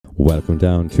Welcome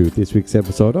down to this week's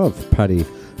episode of Paddy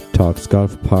Talks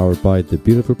Golf, powered by the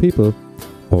beautiful people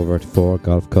over at 4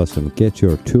 Golf Custom. Get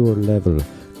your tour level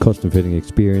custom fitting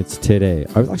experience today.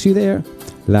 I was actually there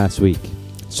last week.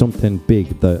 Something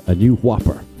big, a new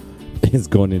whopper is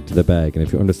going into the bag. And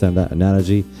if you understand that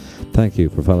analogy, thank you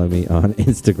for following me on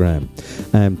Instagram.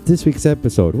 This week's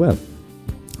episode, well,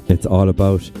 it's all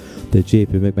about the JP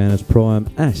McManus Pro-Am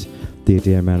at the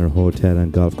Adare Manor Hotel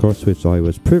and Golf Course, which I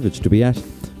was privileged to be at,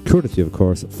 courtesy, of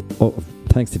course,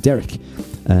 thanks to Derek.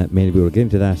 Maybe we will get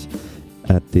into that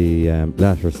at the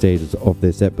latter stages of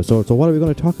this episode. So what are we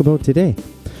going to talk about today?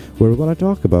 We're going to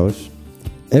talk about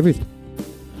everything.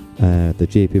 The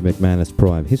JP McManus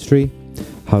Pro-Am history.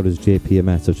 How does JP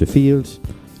amass such a field?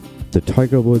 The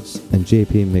Tiger Woods and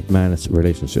JP McManus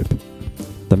relationship.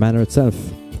 The manor itself,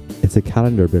 it's a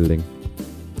calendar building.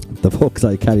 The folks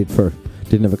I caddied for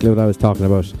didn't have a clue what I was talking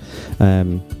about.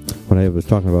 When I was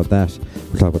talking about that,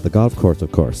 we'll talk about the golf course,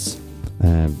 of course.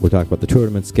 We'll talk about the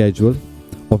tournament schedule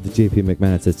of the JP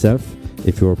McManus itself,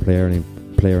 if you're a player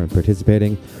and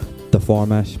participating, the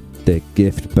format, the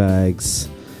gift bags,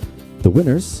 the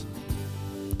winners,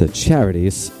 the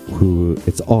charities, who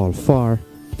it's all for,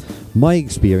 my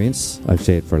experience, I've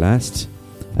saved for last,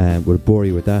 we'll bore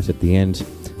you with that at the end,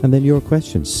 and then your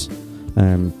questions.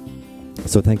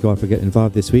 So thank you all for getting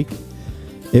involved this week.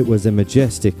 It was a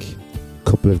majestic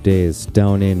couple of days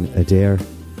down in Adare.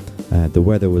 The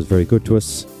weather was very good to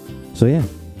us. So yeah,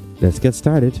 let's get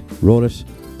started. Roll it,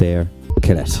 there,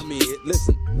 kill it. I mean,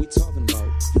 listen, we talking about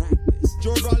practice.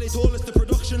 Joe Bradley told us the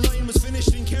production line was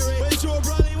finished in Kerry. Well, Joe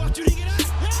Bradley, what do you think of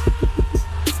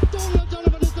that? Donald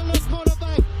Donovan is the left corner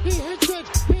back. He hits it.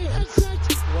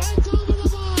 It's over the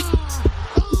bar.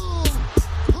 Oh,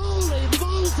 holy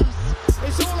Moses.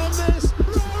 It's all on this.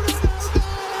 Round and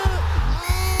over.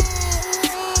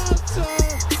 Oh, what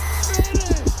a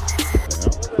finish.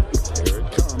 Here it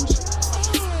comes.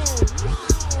 Oh,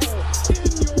 wow. In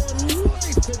your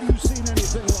life, have you seen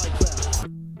anything like that?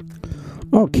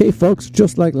 Okay, folks,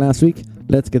 just like last week,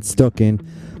 let's get stuck in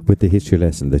with the history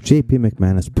lesson, the JP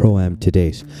McManus Pro-Am to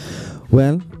date.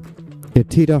 Well, it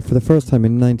teed off for the first time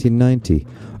in 1990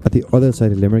 at the other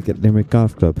side of Limerick at Limerick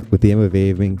Golf Club with the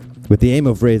aim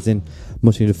of raising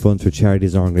much needed funds for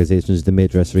charities and organisations in the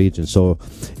Midwest region. So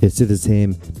it's still the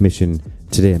same mission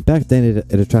today. And back then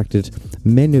it attracted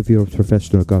many of Europe's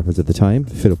professional golfers at the time: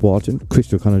 Philip Walton,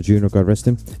 Christy O'Connor Jr., God rest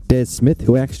him, Des Smith,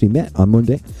 who I actually met on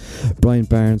Monday, Brian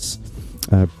Barnes,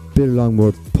 Bill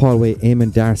Longwood, Paul Way,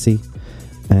 Eamon Darcy,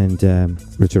 and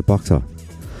Richard Boxall.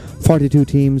 42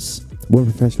 teams, one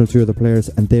professional, 2 other players,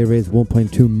 and they raised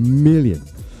 1.2 million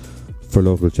for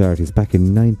local charities back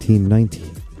in 1990.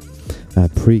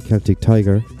 Pre-Celtic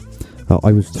Tiger,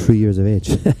 I was 3 years of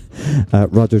age.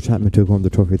 Roger Chapman took home the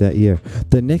trophy that year.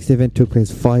 The next event took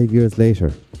place 5 years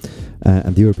later,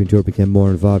 and the European Tour became more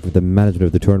involved with the management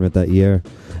of the tournament that year.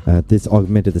 This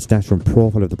augmented the stature and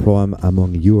profile of the Pro-Am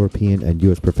among European and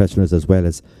US professionals as well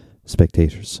as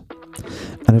spectators,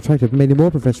 and attracted many more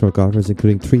professional golfers,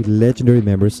 including 3 legendary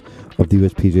members of the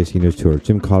US PGA Seniors Tour: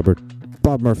 Jim Colbert,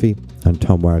 Bob Murphy and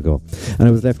Tom Wargo. And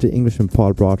it was left to Englishmen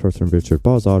Paul Broadhurst and Richard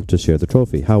Bossall to share the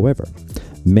trophy. However,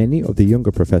 many of the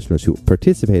younger professionals who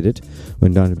participated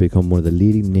went on to become one of the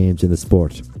leading names in the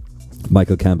sport: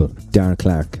 Michael Campbell, Darren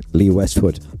Clark, Lee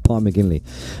Westwood, Paul McGinley,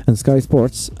 and Sky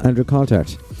Sports' Andrew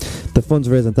Coltart. The funds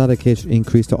raised on that occasion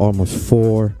increased to almost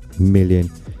 €4 million.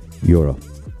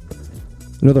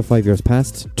 Another 5 years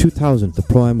passed. 2000, the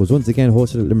Pro-Am was once again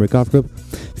hosted at Limerick Golf Club.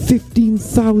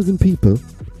 15,000 people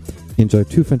enjoyed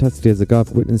 2 fantastic days of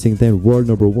golf, witnessing then world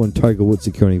number 1 Tiger Woods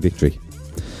securing victory.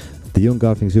 The young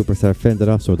golfing superstar fended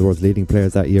off some of the world's leading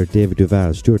players that year: David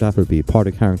Duval, Stuart Appleby,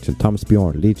 Padraig Harrington, Thomas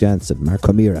Bjorn, Lee Jansen, Mark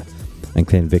O'Meara, and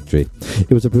claimed victory.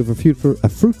 It was a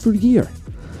fruitful year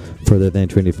for the then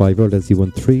 25-year-old, as he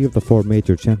won 3 of the 4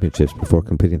 major championships before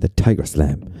completing the Tiger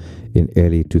Slam in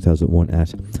early 2001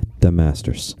 at the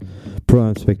Masters.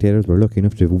 Pro-Am spectators were lucky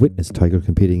enough to have witnessed Tiger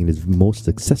competing in his most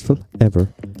successful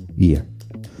ever year.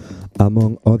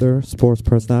 Among other sports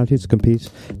personalities to compete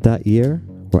that year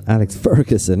were Alex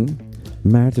Ferguson,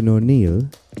 Martin O'Neill,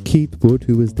 Keith Wood,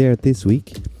 who was there this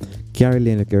week, Gary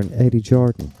Lineker and Eddie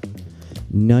Jordan.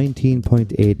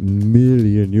 €19.8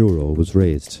 million was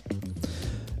raised.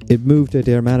 It moved to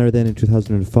Adare Manor then in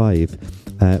 2005,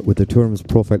 with the tournament's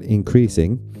profile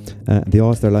increasing. The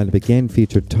All-Star lineup again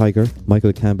featured Tiger,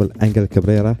 Michael Campbell, Angel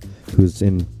Cabrera, who's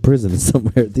in prison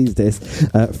somewhere these days,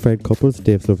 Fred Couples,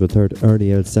 Dave Slover III,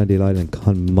 Ernie Els, Sandy Lyle and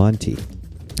Con Monty.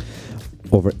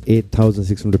 Over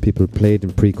 8,600 people played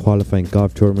in pre-qualifying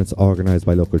golf tournaments organised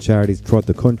by local charities throughout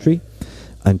the country.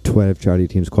 and 12 charity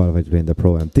teams qualified to play in the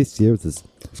Pro-Am. This year it was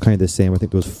kind of the same. I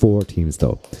think there was 4 teams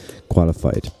though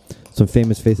qualified. Some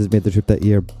famous faces made the trip that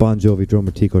year: Bon Jovi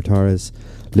drummer Tico Torres,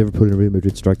 Liverpool and Real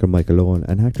Madrid striker Michael Owen,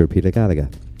 and actor Peter Gallagher.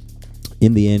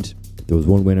 In the end, there was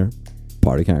one winner,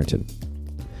 Pádraig Harrington.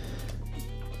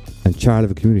 And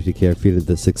Charleville Community Care fielded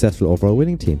the successful overall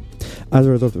winning team. As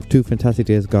a result of 2 fantastic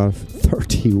days of golf,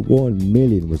 31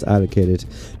 million was allocated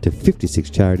to 56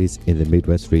 charities in the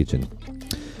Midwest region.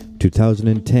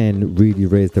 2010 really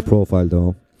raised their profile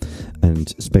though, and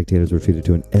spectators were treated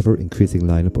to an ever-increasing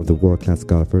lineup of the world-class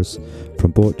golfers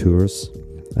from both tours.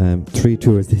 3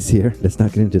 tours this year, let's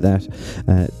not get into that.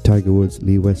 Tiger Woods,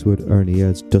 Lee Westwood, Ernie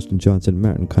Els, Dustin Johnson,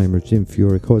 Martin Keimer, Jim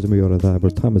Furyk, Jose Maria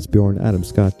Lopez, Thomas Bjorn, Adam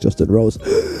Scott, Justin Rose,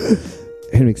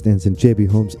 Henrik Stenson, JB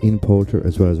Holmes, Ian Poulter,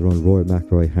 as well as around Roy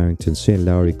McIlroy, Harrington, Shane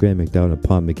Lowry, Graham McDowell and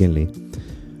Paul McGinley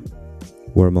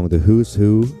were among the who's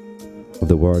who of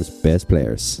the world's best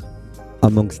players.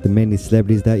 Amongst the many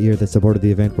celebrities that year that supported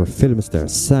the event were film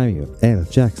stars Samuel L.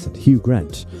 Jackson, Hugh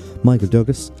Grant, Michael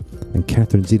Douglas and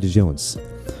Catherine Zeta-Jones.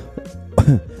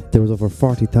 There was over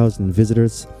 40,000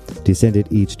 visitors descended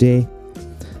each day,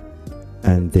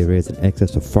 and they raised in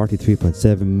excess of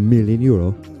 €43.7 million,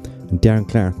 and Darren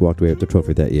Clark walked away with the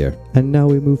trophy that year. And now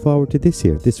we move forward to this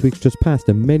year. This week's just passed,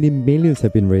 and many millions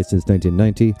have been raised since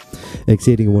 1990,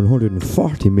 exceeding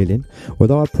 140 million,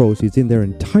 with all proceeds in their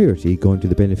entirety going to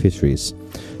the beneficiaries.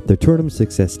 The tournament's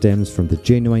success stems from the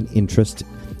genuine interest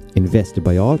invested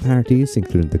by all parties,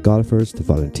 including the golfers, the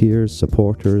volunteers,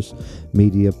 supporters,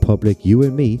 media, public, you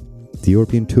and me, the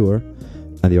European Tour,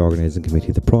 and the organising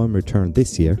committee. The Pro-Am returned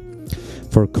this year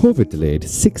for a COVID-delayed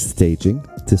 6th staging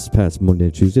this past Monday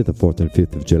and Tuesday, the 4th and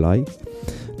 5th of July,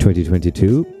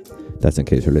 2022. That's in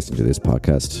case you're listening to this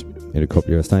podcast in a couple of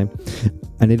years' time.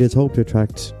 And it is hoped to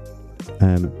attract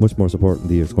much more support in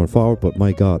the years going forward. But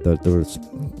my God, there was,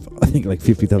 I think, like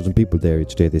 50,000 people there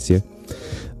each day this year.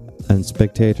 And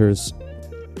spectators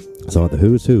saw the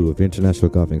who's who of international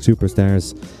golfing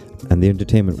superstars and the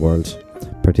entertainment world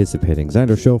participating.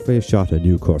 Xander Schauffele shot a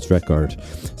new course record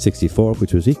 64,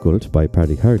 which was equalled by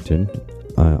Pádraig Harrington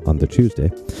on the Tuesday.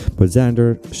 But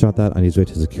Xander shot that on his way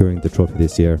to securing the trophy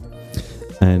this year.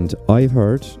 And I've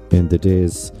heard in the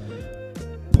days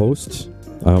post,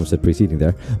 I almost said preceding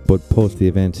there, but post the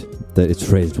event, that it's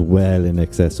raised well in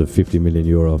excess of €50 million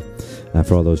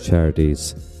for all those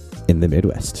charities in the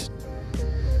Midwest.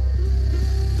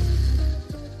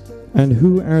 And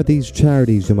who are these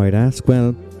charities, you might ask?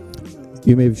 Well,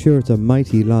 you may be sure it's a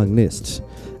mighty long list.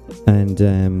 And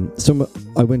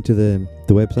I went to the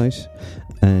website,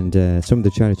 and some of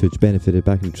the charities which benefited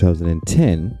back in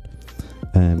 2010,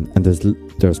 and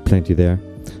there's plenty there,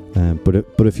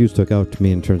 but a few stuck out to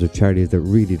me in terms of charities that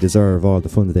really deserve all the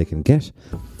fund that they can get.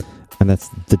 And that's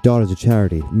the Daughters of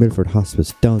Charity, Milford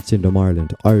Hospice, Down Syndrome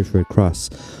Ireland, Irish Red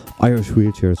Cross, Irish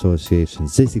Wheelchair Association,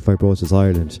 Cystic Fibrosis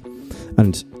Ireland.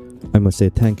 And I must say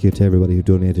thank you to everybody who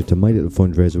donated to my little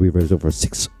fundraiser. We raised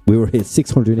we raised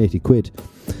 680 quid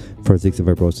for Cystic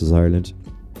Fibrosis Ireland.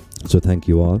 So thank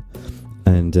you all.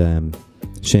 And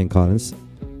Shane Collins,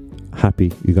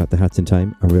 happy you got the hats in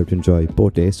time and were able to enjoy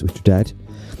both days with your dad.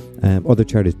 Other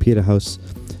charities, Pieta House,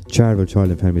 Charleville Child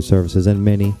and Family Services, and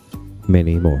many,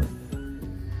 many more.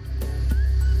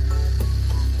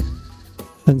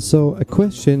 And so a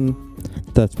question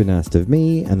that's been asked of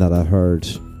me and that I heard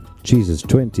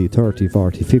 20, 30,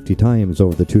 40, 50 times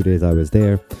over the 2 days I was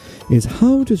there is,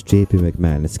 how does JP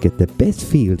McManus get the best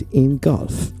field in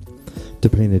golf to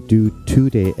play in a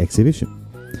 2-day exhibition?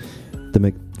 The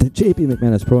JP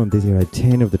McManus Pro-Am this year had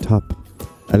 10 of the top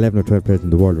 11 or 12 players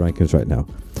in the world rankings right now.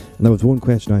 And that was one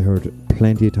question I heard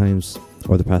plenty of times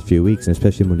over the past few weeks, and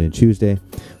especially Monday and Tuesday,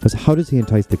 was how does he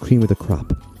entice the cream of the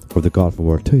crop of the golfing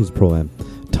world to his Pro-Am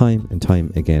time and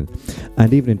time again?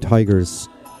 And even in Tiger's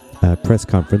press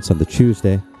conference on the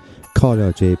Tuesday, called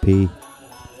out JP,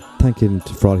 thanked him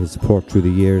for all his support through the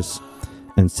years,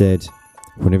 and said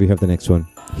whenever you have the next one,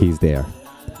 he's there.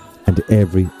 And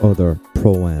every other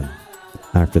Pro-Am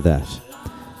after that.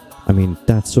 I mean,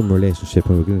 that's some relationship,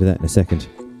 and we'll get into that in a second.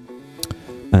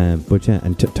 But yeah,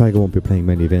 and Tiger won't be playing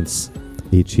many events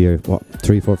each year,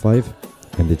 3, 4, 5,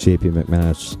 and the JP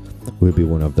McManus will be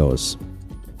one of those.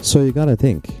 So you gotta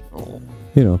think,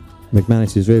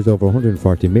 McManus has raised over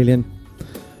 140 million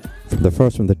from the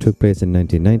first one that took place in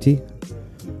 1990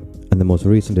 and the most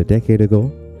recent a decade ago,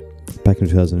 back in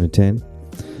 2010.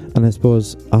 And I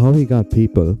suppose how he got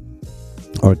people,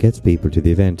 or gets people to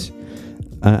the event,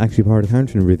 actually Pádraig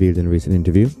Harrington revealed in a recent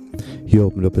interview. He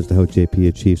opened up as to how JP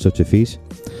achieved such a feat,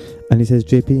 and he says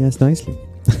JP asked nicely.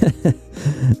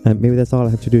 And maybe that's all I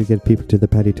have to do to get people to the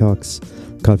Paddy Talks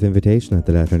Golf Invitation at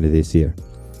the latter end of this year.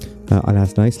 I'll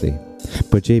ask nicely.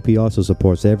 But JP also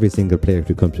supports every single player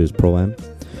who comes to his Pro-Am.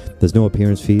 There's no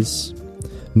appearance fees,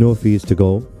 no fees to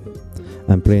go.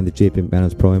 And playing the JP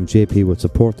McManus Pro-Am, JP will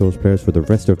support those players for the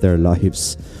rest of their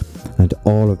lives and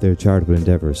all of their charitable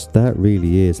endeavours. That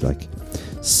really is like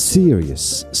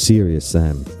serious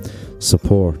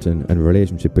support and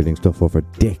relationship building stuff over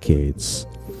decades.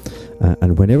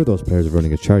 And whenever those players are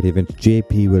running a charity event,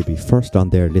 JP will be first on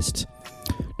their list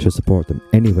to support them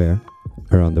anywhere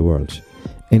around the world.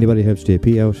 Anybody helps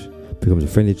JP out, becomes a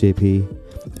friend of JP,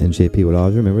 and JP will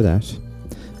always remember that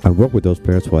and work with those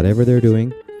players, whatever they're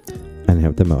doing, and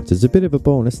help them out. It's a bit of a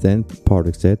bonus then,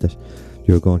 Padraig said, that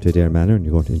you're going to Adare Manor and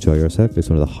you're going to enjoy yourself. It's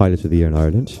one of the highlights of the year in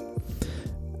Ireland.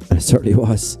 And it certainly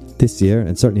was this year,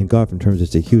 and certainly in golf in terms of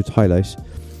it's a huge highlight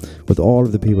with all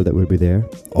of the people that will be there,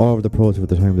 all of the pros for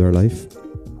the time of their life.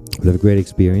 Will have a great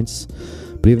experience.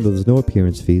 But even though there's no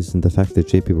appearance fees, and the fact that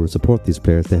JP will support these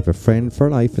players, they have a friend for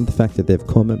life in the fact that they've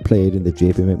come and played in the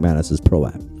JP McManus's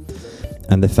Pro-Am.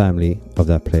 And the family of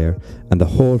that player, and the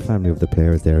whole family of the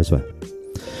player is there as well.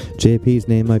 JP's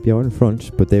name might be out in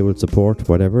front, but they will support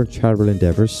whatever charitable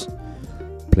endeavours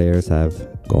players have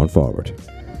going forward.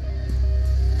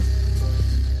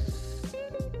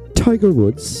 Tiger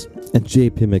Woods and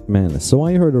JP McManus. So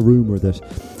I heard a rumour that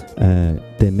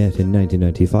they met in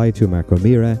 1995 to Mark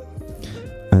O'Meara,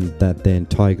 and that then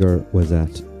Tiger was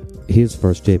at his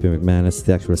first JP McManus,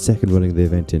 the actual second running of the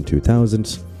event in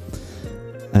 2000.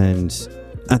 And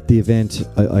at the event,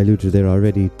 I alluded to there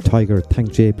already, Tiger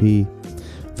thanked JP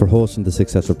for hosting the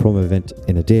successful promo event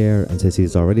in Adare and says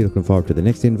he's already looking forward to the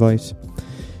next invite.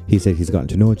 He said he's gotten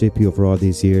to know JP over all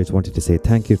these years, wanted to say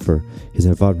thank you for his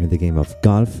involvement in the game of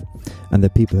golf, and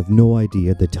that people have no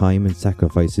idea the time and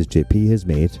sacrifices JP has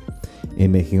made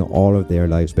in making all of their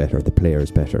lives better, the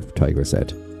players better, Tiger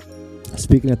said.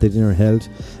 Speaking at the dinner held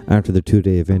after the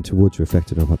 2-day event, Woods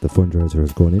reflected on what the fundraiser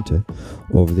has gone into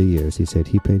over the years. He said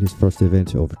he played his first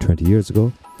event over 20 years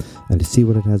ago, and to see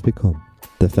what it has become,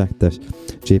 the fact that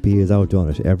JP has outdone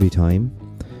it every time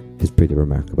is pretty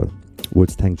remarkable.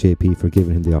 Woods thanked JP for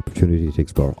giving him the opportunity to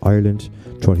explore Ireland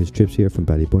throughout his trips here from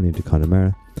Ballybunion to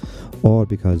Connemara, all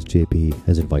because JP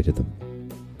has invited them.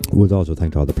 Woods also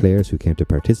thanked all the players who came to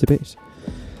participate.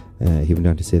 He went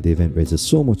on to say the event raises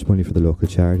so much money for the local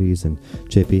charities, and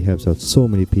JP helps out so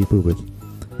many people with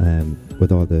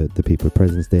all the people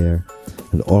present there,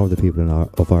 and all of the people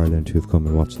of Ireland who've come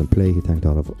and watched them play. He thanked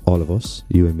all of us,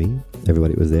 you and me,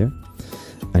 everybody was there,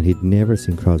 and he'd never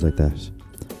seen crowds like that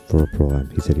for a Pro-Am.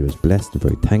 He said he was blessed and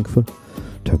very thankful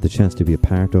to have the chance to be a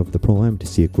part of the Pro-Am, to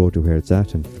see it grow to where it's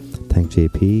at, and thank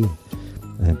JP.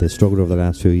 And they struggled over the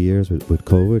last few years with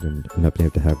COVID and not being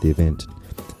able to have the event.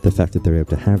 The fact that they're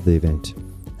able to have the event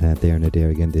there in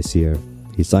Adare again this year.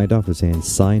 He signed off with saying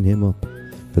sign him up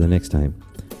for the next time,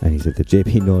 and he said that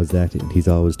JP knows that, and he's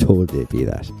always told JP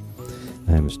that.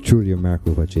 It's truly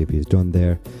remarkable what JP has done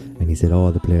there, and he said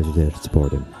all the players are there to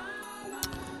support him.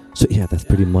 So yeah, that's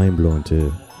pretty mind-blowing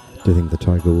to think that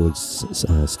Tiger Woods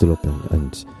stood up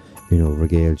and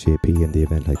regaled JP in the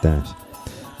event like that.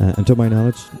 And to my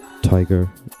knowledge, Tiger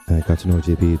got to know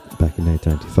JP back in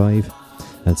 1995.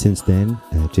 And since then,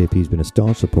 JP's been a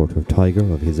staunch supporter of Tiger,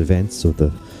 of his events, of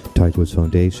the Tiger Woods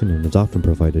Foundation, and has often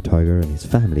provided Tiger and his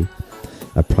family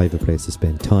a private place to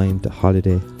spend time, to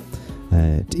holiday.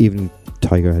 Even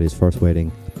Tiger had his first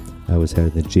wedding was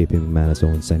held in the JP McManus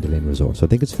owned Sandilands Resort. So I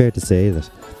think it's fair to say that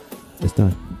it's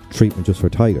not treatment just for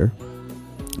Tiger,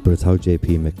 but it's how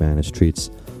JP McManus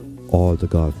treats all the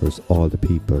golfers, all the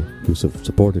people who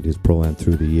supported his Pro-Am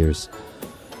through the years,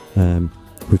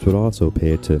 which would also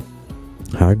pay to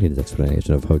Harding's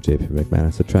explanation of how JP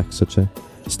McManus attracts such a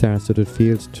star-studded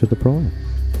field to the Pro-Am.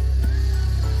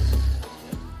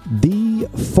 The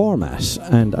format,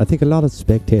 and I think a lot of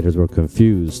spectators were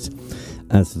confused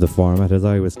as to the format. As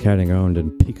I was carrying around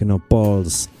and picking up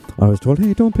balls, I was told,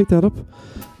 hey, don't pick that up.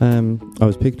 I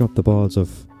was picking up the balls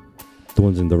of the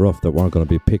ones in the rough that weren't going to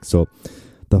be picked. So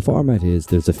the format is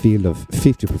there's a field of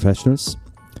 50 professionals,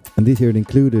 and this year it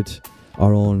included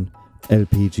our own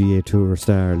LPGA Tour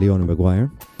star Leona Maguire,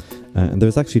 and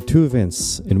there's actually two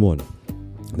events in one.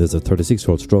 There's a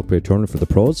 36-hole stroke play tournament for the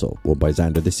pros, so won by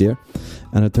Xander this year,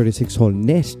 and a 36-hole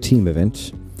net team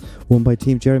event won by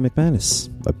Team Jerry McManus.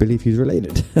 I believe he's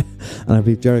related. And I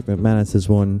believe Jerry McManus has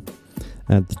won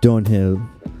the Dunhill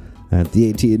and the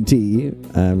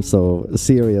AT&T, so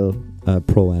serial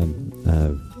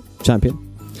Pro-Am champion.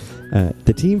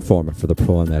 The team format for the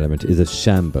Pro-Am element is a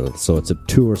shamble, so it's a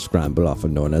tour scramble,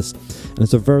 often known as, and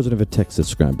it's a version of a Texas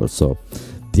scramble. So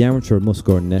the amateur must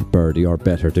score net birdie or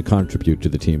better to contribute to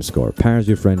the team score. Par's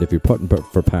your friend. If you're putting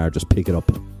for par, just pick it up,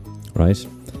 right?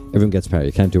 Everyone gets par.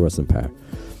 You can't do worse than par.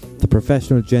 The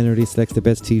professional generally selects the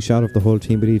best tee shot of the whole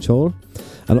team at each hole,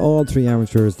 and all 3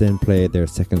 amateurs then play their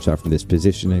second shot from this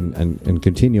position and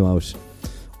continue out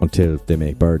until they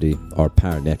make birdie or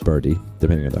par net birdie,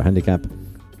 depending on their handicap.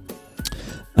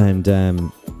 And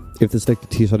if the selected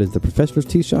tee shot is the professional's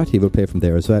tee shot, he will play from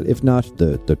there as well. If not,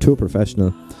 the tour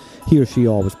professional, he or she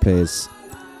always plays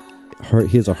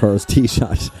his or her tee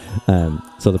shot,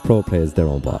 so the pro plays their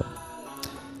own ball.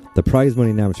 The prize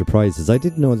money in amateur prizes, I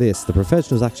didn't know this, the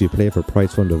professionals actually play for a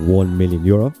prize fund of €1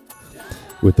 million,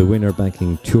 with the winner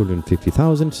banking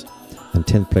 250,000 and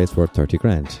 10th place worth 30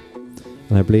 grand.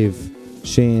 And I believe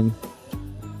Shane,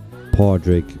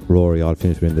 Padraig, Rory all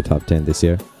finished within the top 10 this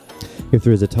year. If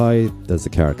there is a tie, there's a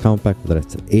card countback, but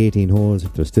that's 18 holes.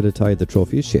 If there's still a tie, the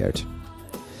trophy is shared.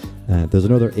 There's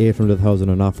another 800,000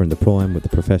 on offer in the Pro-Am with the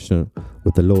professional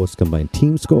with the lowest combined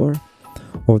team score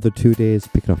over the 2 days,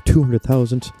 picking up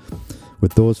 200,000,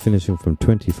 with those finishing from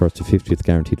 21st to 50th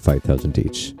guaranteed 5,000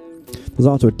 each. There's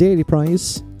also a daily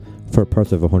prize for a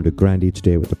purse of 100 grand each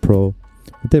day with the Pro,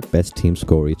 with the best team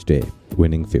score each day,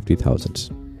 winning 50,000.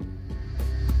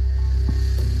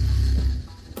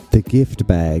 The gift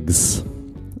bags.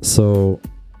 So,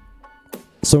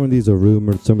 some of these are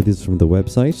rumoured, some of these are from the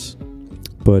website.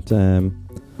 But,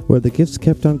 the gifts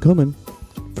kept on coming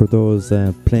for those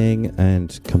playing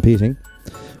and competing.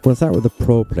 We'll start with the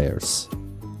pro players.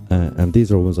 And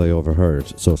these are ones I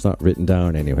overheard, so it's not written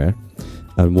down anywhere.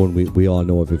 And one we all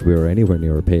know of if we were anywhere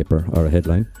near a paper or a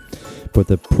headline. But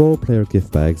the pro player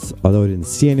gift bags, although I didn't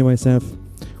see any myself,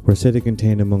 were said to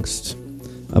contain amongst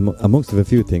of a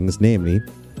few things, namely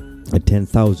a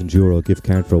 €10,000 gift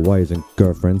card for wives and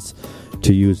girlfriends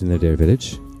to use in their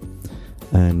village,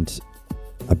 and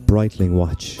a Breitling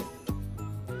watch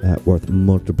worth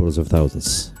multiples of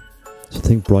thousands. So I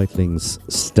think Breitlings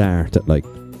start at like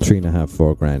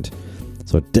 3.5-4 grand.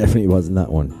 So it definitely wasn't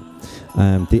that one.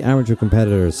 The amateur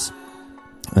competitors,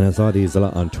 and I saw these a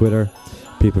lot on Twitter,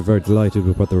 people very delighted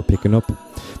with what they were picking up.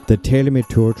 The TaylorMade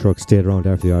Tour truck stayed around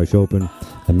after the Irish Open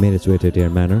and made its way to Adair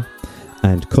Manor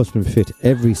and custom fit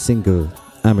every single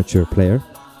amateur player,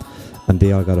 and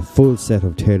they all got a full set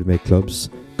of TaylorMade clubs,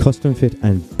 custom fit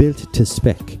and built to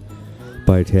spec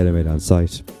by TaylorMade on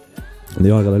site. And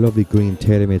they all got a lovely green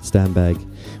TaylorMade stand bag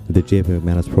with the JP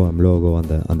McManus Pro-Am logo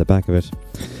on the back of it.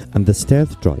 And the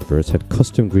Stealth drivers had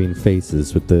custom green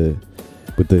faces with the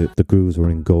grooves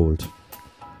were in gold,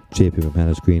 JP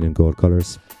McManus green and gold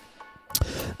colours.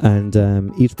 And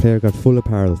each player got full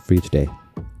apparel for each day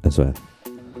as well.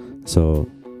 So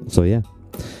yeah.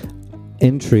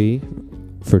 Entry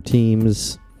for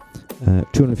teams,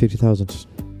 250,000.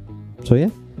 So yeah,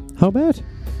 how bad?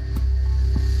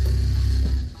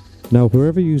 Now,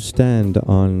 wherever you stand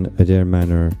on Adair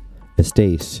Manor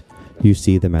estate, you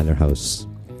see the Manor House.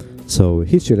 So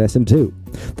history lesson 2.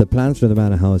 The plans for the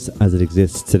Manor House as it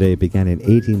exists today began in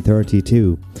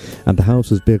 1832, and the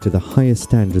house was built to the highest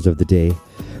standards of the day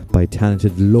by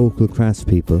talented local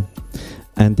craftspeople.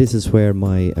 And this is where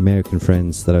my American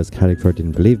friends that I was Catholic for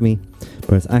didn't believe me,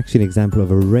 but it's actually an example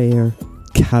of a rare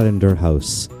calendar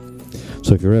house.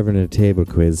 So if you're ever in a table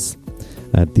quiz,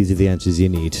 these are the answers you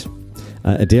need.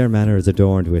 Adair Manor is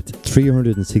adorned with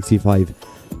 365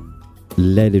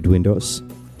 leaded windows,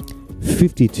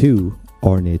 52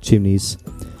 ornate chimneys,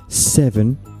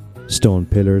 7 stone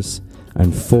pillars,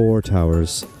 and 4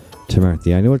 towers to mark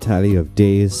the annual tally of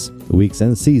days, weeks,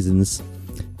 and seasons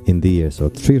in the year. So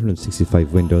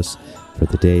 365 windows for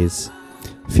the days,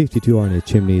 52 ornate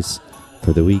chimneys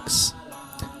for the weeks,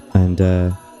 and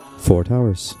 4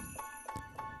 towers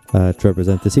to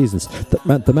represent the seasons.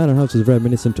 The Manor House is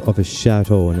reminiscent of a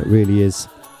chateau, and it really is.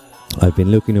 I've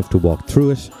been lucky enough to walk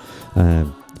through it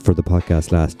for the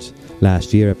podcast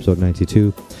last year, episode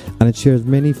 92, and it shares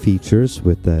many features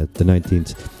with the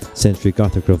 19th century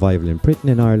Gothic revival in Britain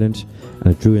and Ireland,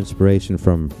 and it drew inspiration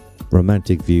from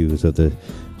romantic views of the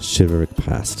chivalric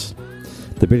past.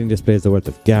 The building displays the wealth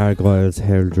of gargoyles,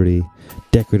 heraldry,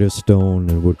 decorative stone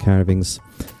and wood carvings.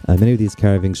 Many of these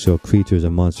carvings show creatures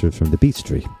and monsters from the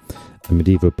Beastry, a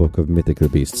medieval book of mythical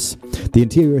beasts. The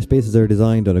interior spaces are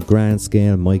designed on a grand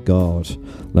scale, my God,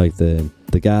 like the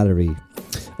gallery.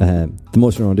 The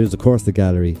most around is, of course, the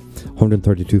gallery,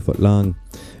 132 foot long,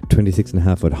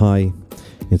 26.5 foot high,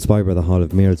 inspired by the Hall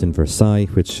of Mirrors in Versailles,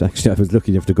 which actually I was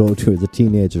lucky enough to go to as a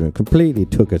teenager and completely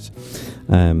took it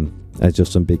as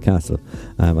just some big castle.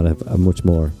 And I have a much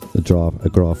more a draw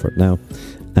for it now.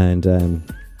 And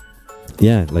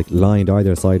lined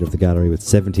either side of the gallery with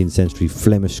 17th century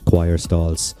Flemish choir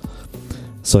stalls.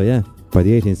 So yeah, by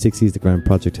the 1860s the grand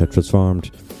project had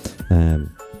transformed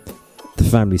the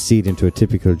family seat into a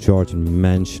typical Georgian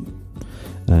mansion,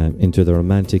 into the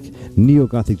romantic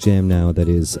neo-Gothic gem now that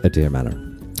is Adare Manor.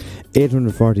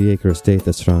 840-acre estate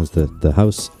that surrounds the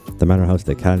house, the manor house,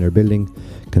 the Callender building,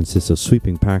 consists of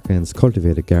sweeping parklands,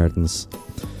 cultivated gardens,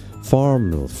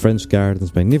 formal French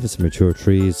gardens, magnificent mature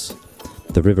trees.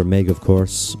 The River Meg, of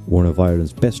course, one of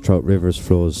Ireland's best trout rivers,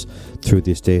 flows through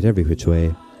the estate every which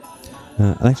way.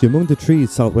 And actually, among the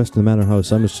trees southwest of the manor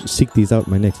house, I must seek these out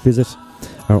in my next visit,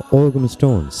 are Orgum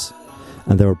stones.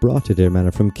 And they were brought to Adare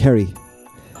Manor from Kerry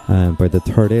by the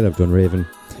third Earl of Dunraven,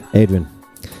 Edwin.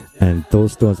 And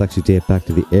those stones actually date back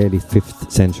to the early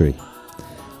 5th century.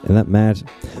 Isn't that mad?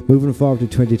 Moving forward to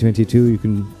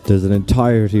 2022, there's an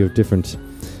entirety of different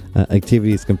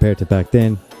activities compared to back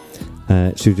then.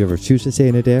 Should you ever choose to stay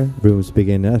in Adare, rooms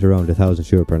begin at around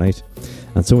 €1,000 per night.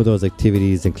 And some of those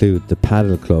activities include the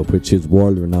Paddle Club, which is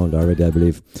world renowned already, I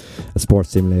believe, a sports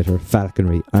simulator,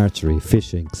 falconry, archery,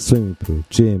 fishing, swimming pool,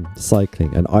 gym,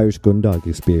 cycling, an Irish gun dog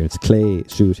experience, clay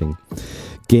shooting,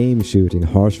 game shooting,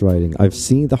 horse riding. I've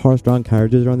seen the horse-drawn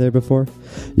carriages around there before.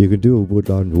 You can do a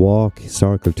woodland walk,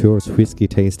 historical tours, whiskey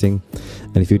tasting,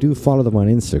 and if you do follow them on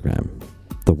Instagram,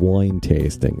 the wine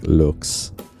tasting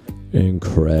looks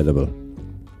incredible.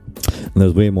 And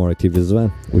there's way more activities as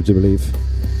well, would you believe?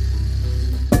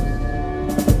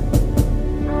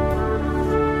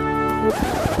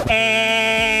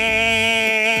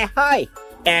 Hi,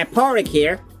 Porrick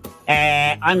here.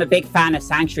 I'm a big fan of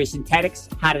Sanctuary Synthetics.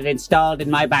 Had it installed in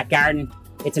my back garden.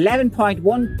 It's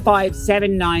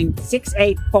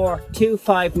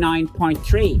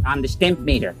 11.1579684.259.3 on the stimp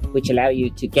meter, which allow you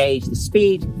to gauge the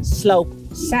speed, slope,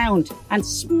 sound, and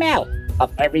smell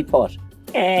of every putt.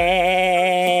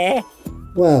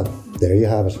 Well, there you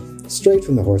have it, straight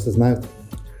from the horse's mouth.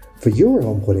 For your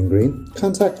home putting green,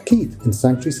 contact Keith in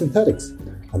Sanctuary Synthetics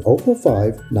on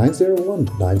 045 901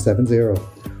 970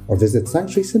 or visit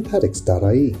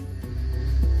sanctuarysynthetics.ie.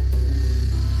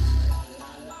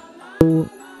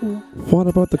 What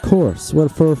about the course? Well,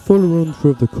 for a full run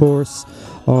through of the course,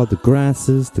 all the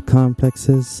grasses, the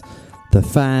complexes, the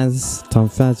Faz, Tom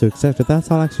Fazio, etc., that's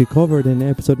all actually covered in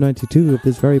episode 92 of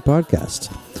this very podcast,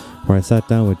 where I sat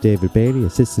down with David Bailey,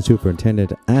 Assistant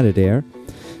Superintendent at Adare,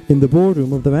 in the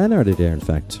boardroom of the manor at Adare, in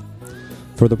fact.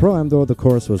 For the Pro-Am, though, the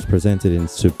course was presented in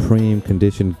supreme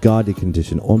condition, gaudy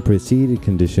condition, unpreceded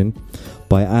condition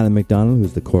by Alan McDonald,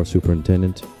 who's the course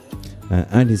superintendent,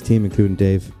 and his team, including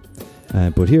Dave.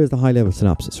 But here's the high-level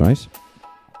synopsis, right,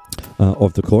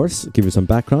 of the course. Give you some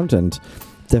background, and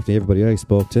definitely everybody I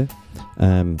spoke to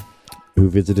who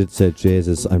visited said,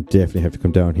 Jesus, I definitely have to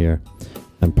come down here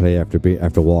and play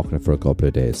after walking it for a couple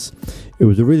of days. It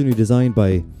was originally designed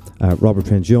by Robert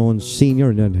Trent Jones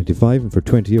Sr. in 1995, and for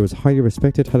 20 years highly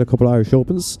respected, had a couple of Irish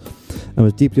Opens, and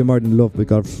was deeply admired and loved by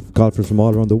golfers from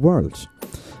all around the world.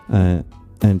 And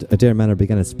Adare Manor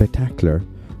began a spectacular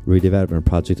redevelopment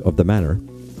project of the manor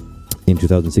in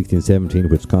 2016-17,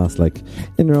 which cost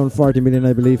in around 40 million,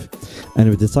 I believe, and it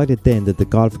was decided then that the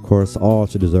golf course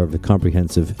also deserved a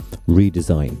comprehensive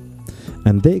redesign,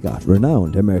 and they got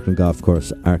renowned American golf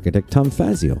course architect Tom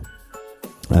Fazio,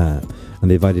 and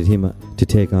they invited him to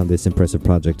take on this impressive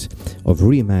project of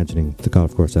reimagining the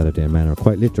golf course at Adare Manor,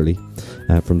 quite literally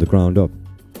from the ground up.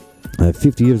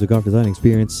 50 years of golf design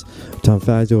experience, Tom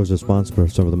Fazio is responsible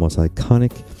for some of the most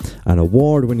iconic and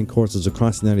award-winning courses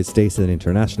across the United States and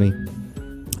internationally,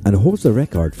 and holds the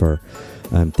record for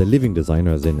the living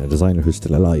designer, as in a designer who's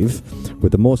still alive,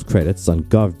 with the most credits on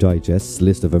Golf Digest's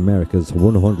list of America's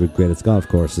 100 greatest golf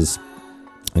courses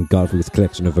and Golf Week's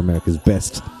collection of America's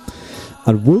best,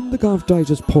 and won the Golf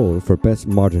Digest poll for best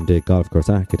modern-day golf course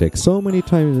architect so many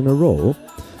times in a row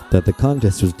that the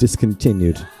contest was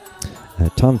discontinued.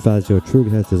 Tom Fazio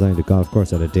truly has designed a golf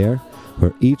course at Adare,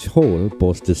 where each hole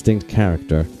boasts distinct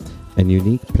character and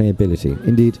unique playability.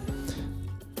 Indeed,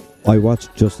 I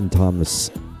watched Justin Thomas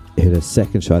hit a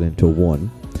second shot into one,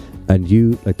 and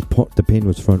the pin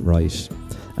was front right,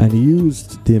 and he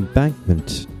used the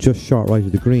embankment just short right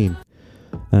of the green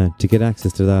to get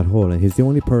access to that hole, and he's the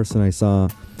only person I saw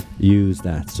use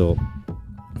that. So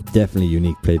definitely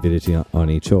unique playability on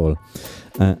each hole.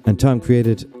 And Tom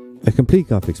created a complete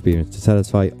golf experience to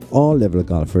satisfy all level of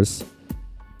golfers,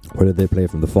 whether they play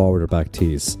from the forward or back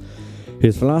tees.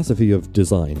 His philosophy of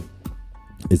design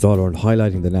is all around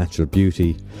highlighting the natural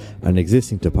beauty and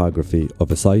existing topography of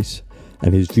a site,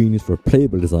 and his genius for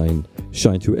playable design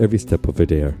shines through every step of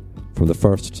Adare, from the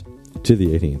 1st to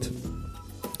the 18th.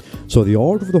 So the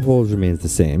order of the holes remains the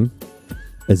same,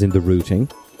 as in the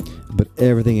routing, but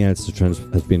everything else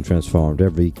has been transformed.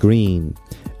 Every green,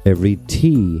 every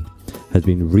tee has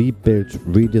been rebuilt,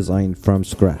 redesigned from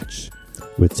scratch,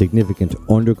 with significant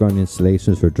underground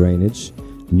installations for drainage,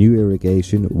 new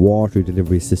irrigation, water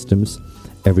delivery systems,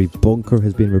 Every bunker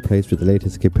has been replaced with the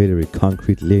latest capillary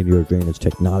concrete linear drainage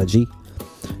technology.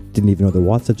 Didn't even know there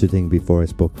was such a thing before I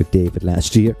spoke with David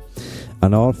last year.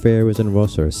 And all fairways and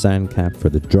roughs are sand-capped for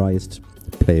the driest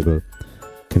playable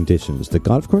conditions. The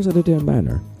golf course at Adare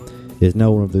Manor is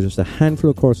now one of just a handful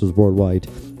of courses worldwide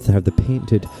that have the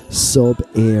patented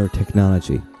sub-air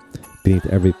technology beneath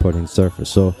every putting surface.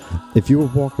 So if you were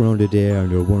walking around Adare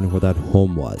and you were wondering what that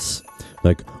hum was,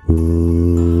 like,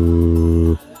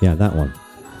 ooh, yeah, that one.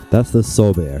 That's the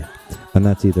sub-air. And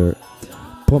that's either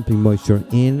pumping moisture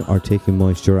in or taking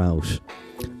moisture out,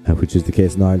 which is the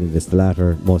case in Ireland. It's the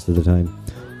latter most of the time,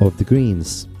 of the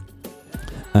greens.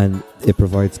 And it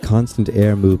provides constant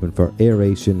air movement for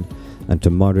aeration and to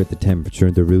moderate the temperature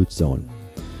in the root zone.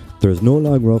 There is no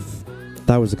long rough.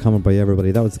 That was a comment by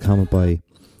everybody. That was a comment by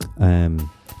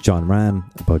John Ram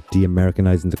about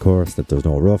de-Americanizing the course, that there's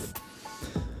no rough.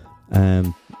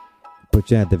 But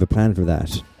yeah, they have a plan for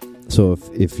that. So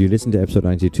if you listen to episode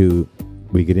 92,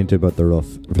 we get into about the rough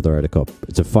for the Ryder Cup.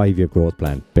 It's a 5-year growth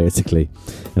plan, basically.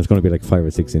 And it's going to be like 5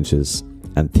 or 6 inches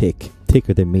and thick.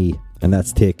 Thicker than me, and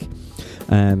that's thick.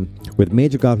 With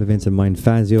major golf events in mind,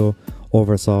 Fazio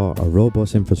oversaw a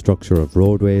robust infrastructure of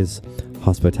roadways,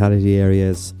 hospitality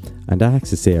areas, and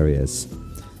access areas,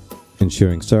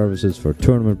 ensuring services for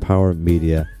tournament power,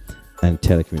 media, and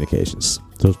telecommunications.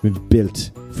 So it's been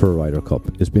built for a Ryder Cup.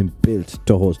 It's been built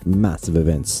to host massive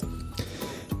events.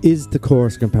 Is the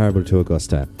course comparable to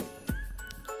Augusta?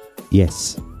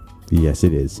 Yes. Yes,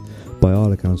 it is. By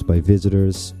all accounts, by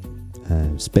visitors,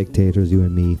 spectators, you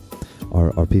and me,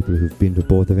 or people who've been to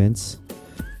both events.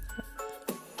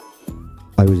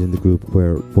 I was in the group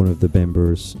where one of the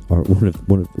members, or one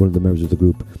of the members of the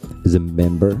group, is a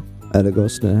member at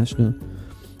Augusta National.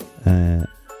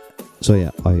 So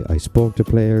yeah, I spoke to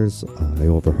players, I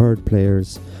overheard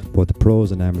players, both the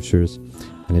pros and amateurs,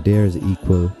 and Adare is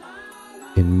equal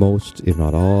in most, if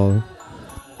not all,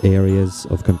 areas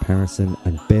of comparison,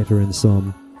 and better in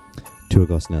some, to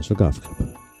Augusta National Golf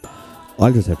Club.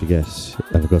 I'll just have to get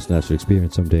an Augusta National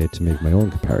experience someday to make my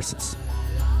own comparisons.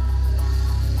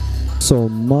 So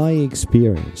my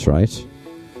experience, right?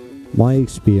 Well,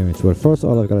 first of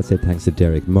all, I've got to say thanks to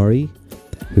Derek Murray,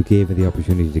 who gave me the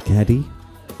opportunity to caddy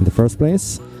in the first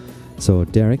place. So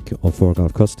Derek of 4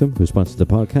 Golf Custom, who sponsored the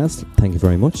podcast, thank you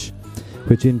very much.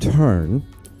 Which in turn,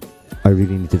 I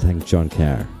really need to thank John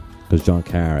Carr, because John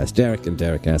Carr asked Derek and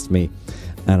Derek asked me,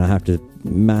 and I have to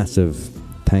massive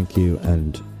thank you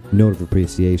and note of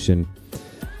appreciation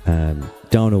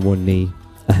down on one knee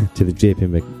to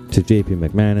JP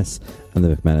McManus and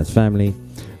the McManus family,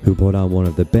 who put on one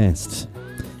of the best,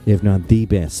 if not the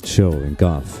best, show in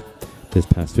golf this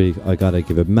past week. I gotta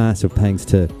give a massive thanks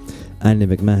to Andy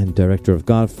McMahon, Director of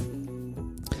Golf,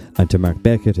 and to Mark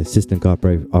Beckett, Assistant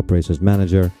Operations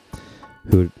Manager,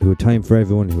 who had time for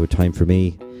everyone, who had time for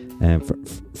me,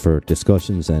 for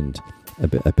discussions and a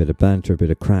bit of banter, a bit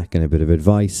of crack, and a bit of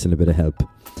advice and a bit of help.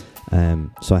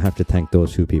 So I have to thank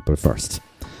those 2 people first.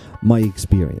 My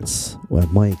experience,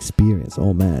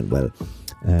 oh man,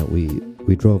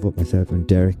 we drove up, myself and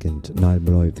Derek and Niall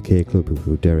Malloy of the K Club,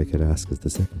 who Derek had asked as the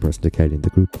second person to carry in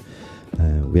the group.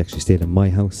 We actually stayed in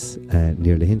my house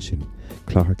near Lahinch in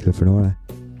Clogher, Kilfernora,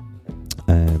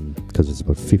 because it's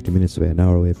about 50 minutes away, an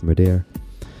hour away from Adare.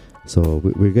 So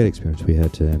we had a good experience. We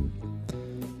had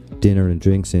dinner and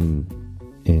drinks in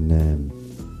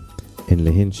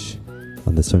Lahinch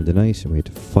on the Sunday night, and we had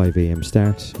a 5 a.m.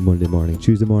 start Monday morning,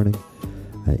 Tuesday morning,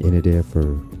 in Adare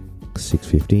for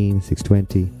 6:15,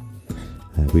 6:20.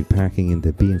 We had parking in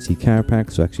the B&C car park,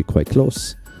 so actually quite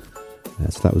close.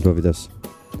 So that was lovely. That's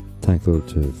thankful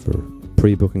for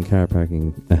pre-booking car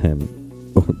parking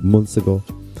months ago.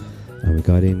 And we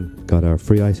got our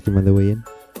free ice cream on the way in.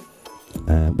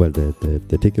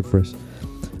 The ticket for it.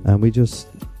 And we just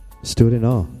stood in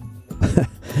awe.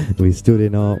 We stood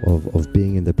in awe of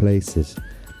being in the place.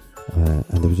 And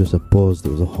there was just a buzz,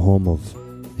 there was a hum of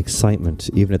excitement,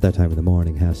 even at that time in the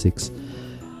morning, 6:30.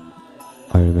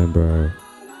 I remember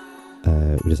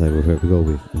we decided where we go.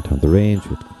 We went on the range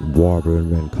with Warburg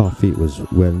and Wren coffee. It was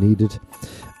well needed.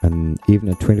 And even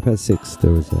at 6:20,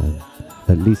 there was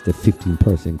at least a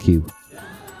 15-person queue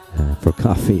for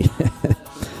coffee.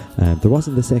 There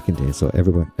wasn't the second day, so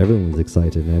everyone was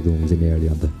excited and everyone was in early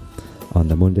on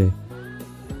the Monday.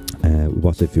 We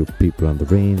watched a few people on the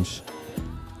range,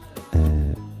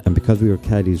 and because we were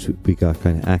caddies, we got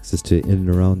kind of access to in and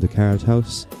around the Carl's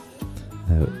house,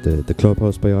 the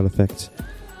clubhouse by all effect,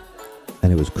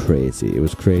 and it was crazy.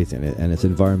 And it's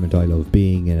an environment I love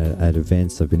being in at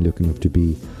events. I've been looking up to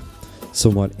be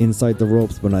somewhat inside the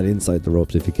ropes, but not inside the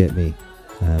ropes, if you get me,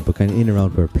 but kind of in and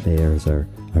around where players are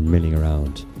milling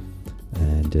around.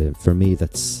 And for me,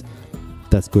 that's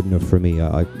good enough for me.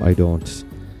 I don't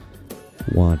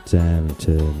want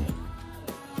to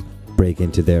break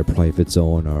into their private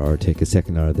zone or take a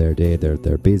second out of their day.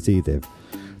 They're busy. They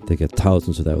get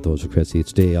thousands of those requests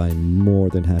each day. I'm more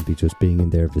than happy just being in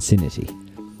their vicinity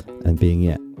and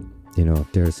being,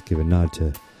 there's give a nod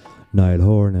to Niall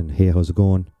Horan and hey, how's it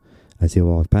going? As they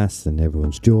walk past, and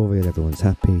everyone's jovial, everyone's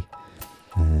happy.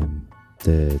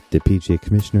 The PGA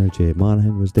Commissioner, Jay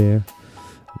Monaghan, was there.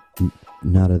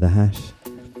 Nod of the hat.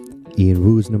 Ian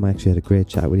Woosnam, I actually had a great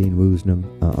chat with Ian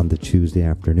Woosnam on the Tuesday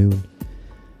afternoon.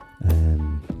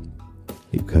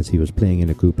 Because he was playing in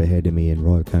a group ahead of me in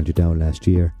Royal County Down last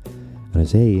year. And I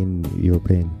said, hey, Ian, you were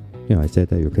playing, I said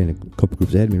that you were playing a couple of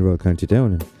groups ahead of me in Royal County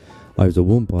Down, and I was a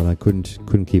one ball, I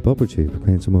couldn't keep up with you. You were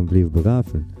playing some unbelievable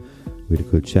golf, and we had a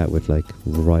good chat with like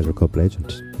Ryder Cup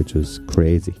legend, which was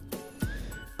crazy.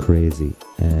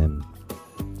 And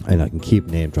I can keep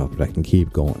name dropping, I can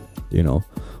keep going,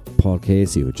 Paul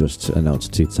Casey, who just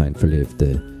announced he'd signed for Liv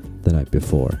the night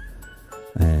before.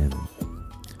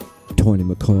 Tony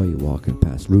McCoy walking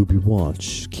past, Ruby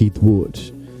Walsh, Keith Wood,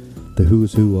 the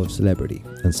who's who of celebrity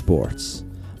and sports,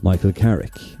 Michael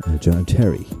Carrick, John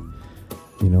Terry,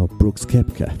 Brooks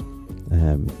Koepka,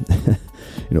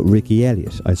 Ricky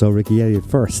Elliott. I saw Ricky Elliott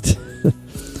first.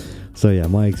 So yeah,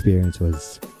 my experience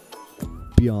was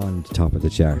beyond top of the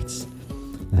charts.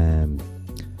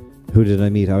 Who did I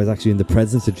meet? I was actually in the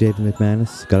presence of JP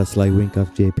McManus. Got a sly wink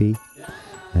off JP.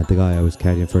 The guy I was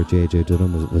carrying for, JJ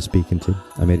Dunham, was speaking to.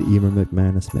 I met Emer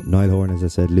McManus, met Niall Horan, as I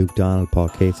said, Luke Donald, Paul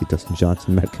Casey, Dustin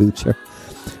Johnson, Matt Kuchar.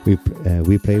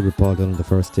 We played with Paul Dunham the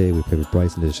first day. We played with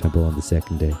Bryson DeChambeau on the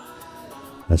second day.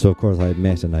 So of course I had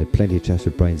met and I had plenty of chats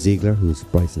with Brian Ziegler, who's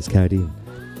Bryson's caddy, and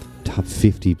top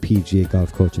 50 PGA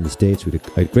golf coach in the States. I had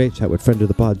a great chat with friend of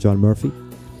the pod, John Murphy,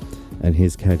 and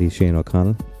his caddy, Shane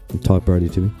O'Connell, who talked birdie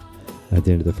to me at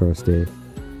the end of the first day.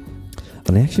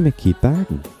 And I actually met Keith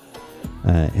Barton,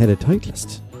 head of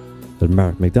Titleist, and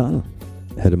Mark McDonald,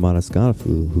 head of Modest Golf,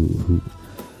 who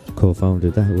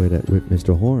co-founded that with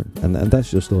Mr. Horn. And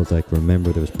that's just those I can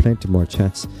remember. There was plenty more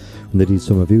chats from the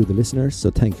some of you, the listeners,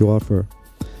 so thank you all for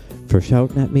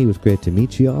shouting at me. It was great to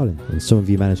meet you all, and some of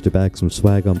you managed to bag some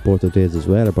swag on both of days as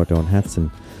well. I brought their own hats and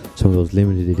some of those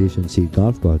limited edition seed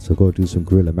golf balls, so go do some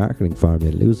guerrilla marketing for me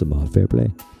and lose them all. Fair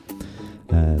play.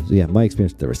 So yeah, my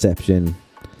experience with the reception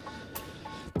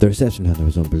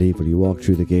was unbelievable. You walk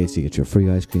through the gates, you get your free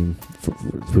ice cream,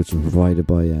 which was provided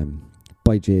by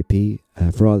JP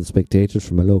for all the spectators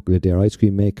from a local Adair ice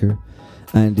cream maker,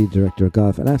 and the director of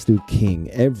golf, an absolute king.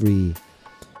 Every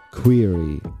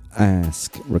query,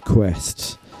 ask,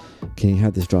 request, can you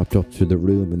have this dropped up to the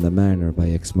room in the manor by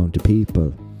X amount of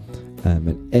people,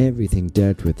 and everything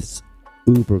dealt with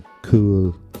uber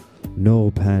cool,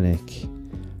 no panic.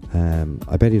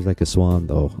 I bet he was like a swan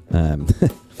though.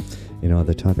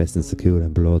 The top essence of cool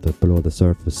and below the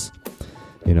surface,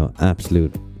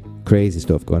 absolute crazy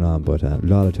stuff going on, but a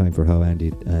lot of time for how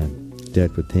Andy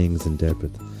dealt with things and dealt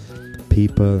with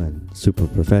people, and super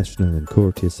professional and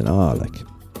courteous and all, like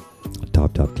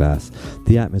top class.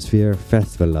 The atmosphere,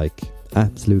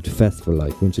 absolute festival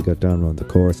like once you got down around the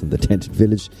course in the tented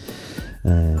village.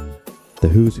 The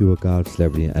who's who of golf,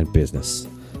 celebrity and business.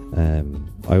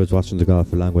 I was watching the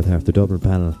golf along with half the Dublin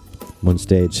panel one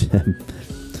stage.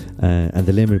 And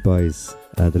the Limerick boys,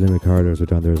 the Limerick hurlers were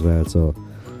down there as well. So,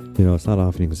 it's not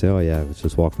often you can say, "Oh yeah, I was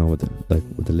just walking around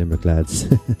with the Limerick lads,"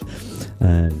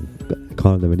 and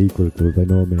calling them an equal. But by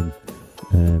no means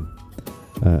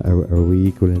are we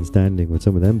equal in standing with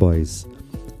some of them boys.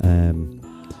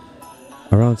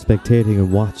 Around spectating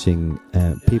and watching,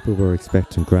 people were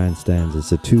expecting grandstands.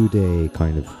 It's a 2-day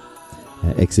kind of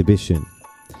exhibition,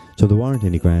 so there weren't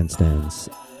any grandstands.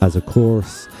 As a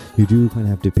course, you do kind of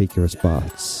have to pick your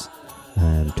spots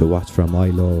to watch from. I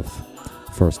love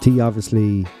first tee,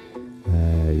 obviously.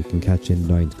 You can catch in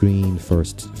 9th green,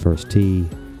 first tee.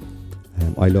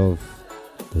 I love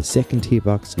the second tee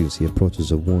box. You see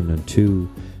approaches of 1 and 2.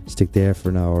 Stick there for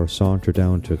an hour, saunter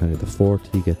down to kind of the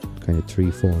 4th tee, get kind of 3,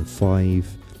 4 and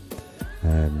 5.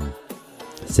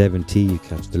 7th tee, you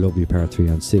catch the lovely par 3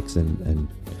 on 6 and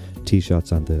tee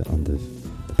shots on the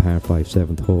par 5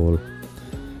 7th hole.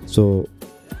 So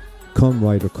come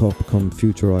Ryder Cup, come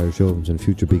future Irish Opens and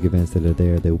future big events that are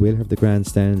there, they will have the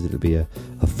grandstands. It'll be a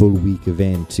full week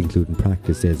event, including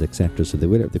practice days, etc. So they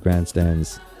will have the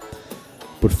grandstands.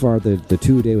 But for the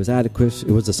 2-day was adequate.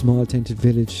 It was a small tented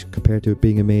village compared to it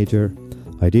being a major.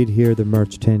 I did hear the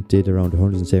merch tent did around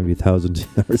 170,000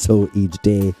 or so each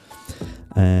day.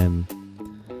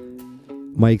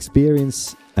 My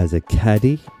experience as a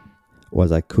caddy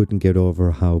was I couldn't get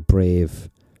over how brave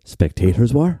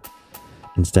spectators were.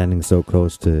 and standing so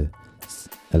close to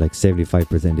like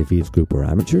 75% of each group were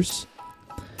amateurs.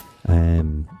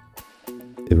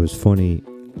 It was funny.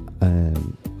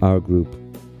 Our group,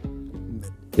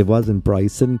 it wasn't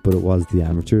Bryson, but it was the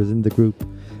amateurs in the group,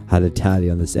 had a tally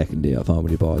on the second day of how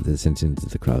many balls they sent into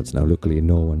the crowds. Now, luckily,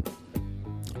 no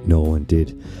one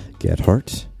did get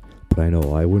hurt, but I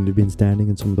know I wouldn't have been standing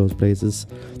in some of those places.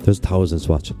 There's thousands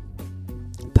watching.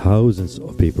 Thousands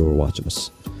of people were watching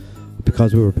us.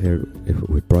 Because we were paired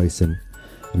with Bryson,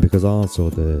 and because also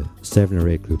the 7 or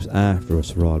 8 groups after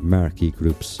us were all marquee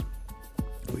groups.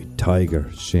 With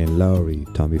Tiger, Shane Lowry,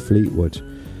 Tommy Fleetwood,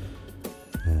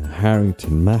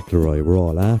 Harrington, McIlroy were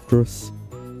all after us.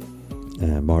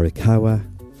 Morikawa,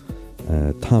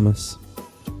 Thomas.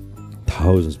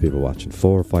 Thousands of people watching,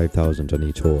 4,000 or 5,000 on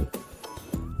each hole,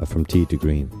 from tee to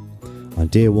green. On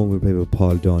day 1 we played with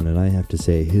Paul Dunn, and I have to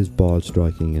say his ball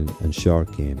striking and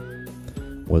short game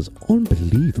was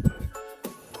unbelievable.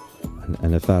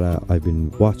 And a fella I've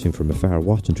been watching from afar,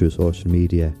 watching through social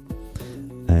media,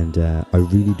 and I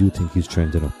really do think he's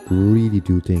trending up. Really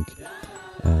do think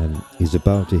he's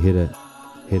about to hit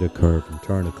a curve and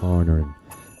turn a corner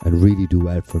and really do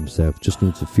well for himself. Just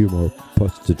needs a few more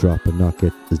putts to drop and not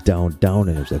get as down on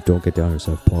himself. Don't get down on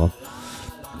yourself, Paul.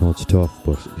 I know it's tough,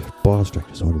 but your ball strike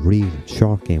was unreal.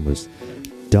 Short game was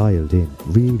dialed in,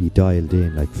 really dialed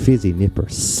in, like fizzy nipper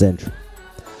central.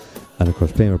 And of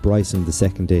course, playing with Bryson the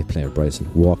second day,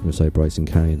 walking beside Bryson,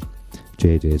 carrying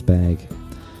JJ's bag.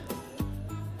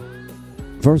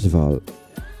 First of all,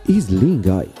 he's a lean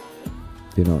guy.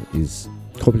 You know, he's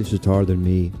a couple inches taller than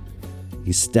me.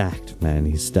 He's stacked, man.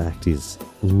 He's stacked. He's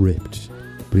ripped,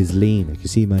 but he's lean. Like you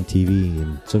see him on TV,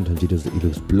 and sometimes he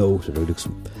looks bloated or he looks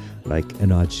like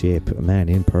an odd shape. Man,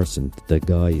 in person, the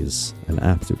guy is an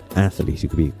absolute athlete. He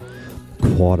could be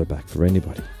quarterback for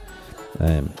anybody.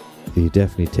 He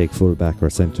definitely take full back or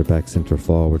centre back, centre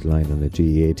forward line on the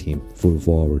GEA team. Full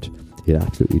forward, he'd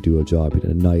absolutely do a job. He'd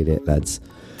annihilate lads,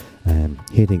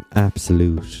 hitting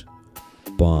absolute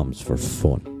bombs for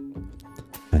fun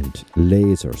and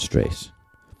laser straight.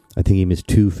 I think he missed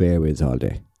 2 fairways all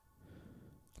day,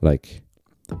 like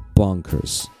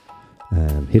bonkers.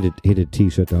 Hit a tee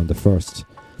shot down the first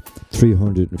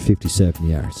 357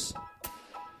 yards.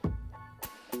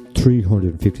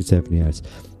 357 yards.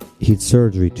 He had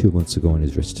surgery 2 months ago on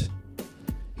his wrist.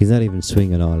 He's not even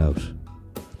swinging all out.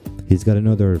 He's got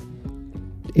another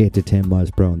 8 to 10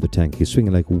 miles per hour in the tank. He's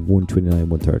swinging like 129,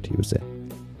 130, you would say.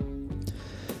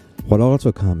 What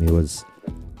also caught me was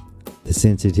the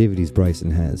sensitivities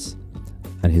Bryson has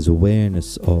and his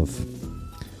awareness of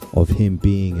him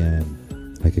being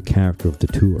like a character of the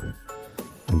tour,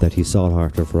 and that he sought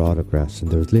after for autographs. And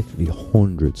there was literally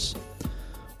hundreds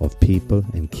of people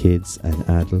and kids and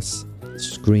adults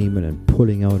screaming and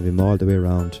pulling out of him all the way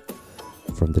around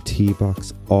from the tee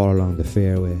box all along the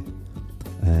fairway.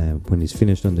 When he's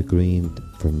finished on the green,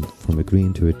 from a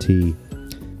green to a tee,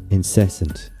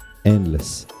 incessant,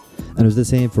 endless. And it was the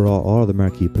same for all the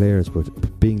marquee players,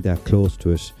 but being that close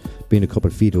to it, being a couple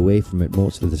of feet away from it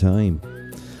most of the time,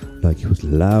 like it was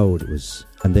loud.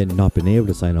 And then not being able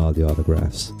to sign all the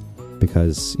autographs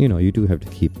because you do have to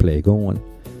keep play going.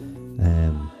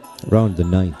 Around the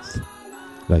 9th,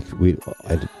 like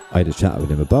I had a chat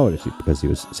with him about it because he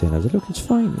was saying, I was like, look, it's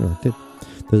fine.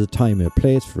 There's a time and a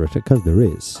place for it, because there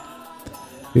is.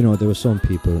 There were some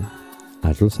people,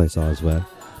 adults I saw as well,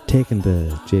 taking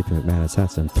the JP McManus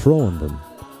hats and throwing them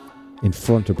in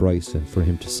front of Bryson for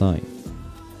him to sign.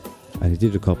 And he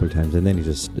did a couple of times, and then he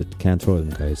just can't throw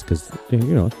them, guys, because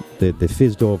they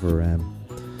fizzed over. I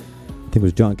think it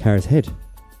was John Carr's head,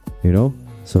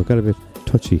 so it got a bit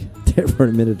touchy there for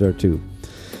a minute or two.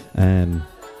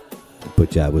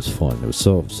 But yeah, it was fun. It was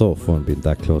so fun being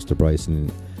that close to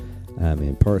Bryson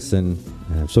in person.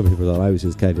 Some people thought I was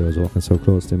his caddy. I was walking so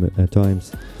close to him at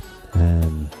times.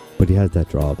 But he has that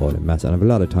draw about him, massive. And I have a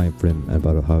lot of time for him and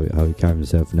about how he carries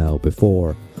himself now.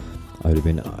 Before, I would have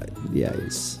been,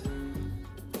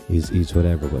 he's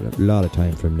whatever, but a lot of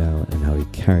time for him now and how he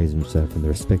carries himself and the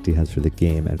respect he has for the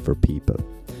game and for people.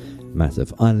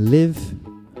 Massive. On Live,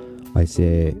 I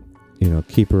say,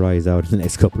 keep your eyes out in the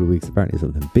next couple of weeks. Apparently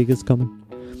something big is coming.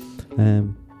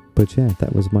 But yeah,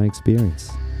 that was my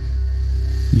experience.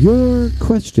 Your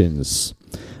questions.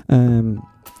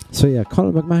 So yeah,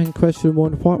 Colin McMahon, question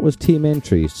 1. What was team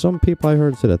entry? Some people I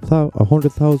heard said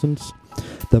 100,000.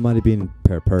 That might have been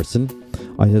per person.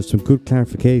 I have some good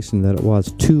clarification that it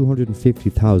was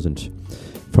 250,000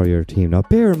 for your team. Now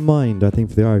bear in mind, I think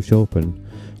for the Irish Open,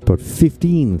 about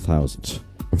 15,000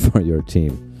 for your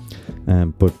team.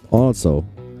 But also,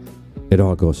 it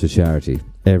all goes to charity.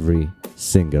 Every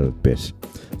single bit.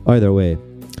 Either way,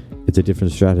 it's a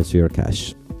different stratosphere of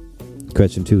cash.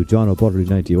 Question 2, John O'Butterly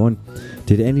 91.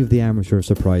 Did any of the amateurs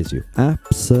surprise you?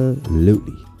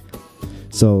 Absolutely.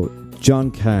 So,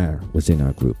 John Carr was in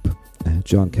our group.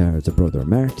 John Carr is a brother of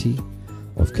Marty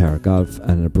of Carr Golf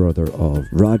and a brother of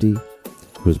Roddy,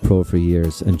 who was pro for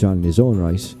years, and John in his own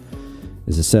right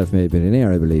is a self-made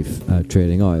millionaire, I believe,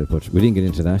 trading oil, but we didn't get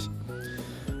into that.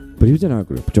 But he was in our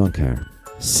group, John Carr,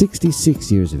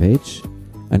 66 years of age,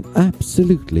 and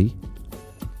absolutely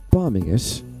bombing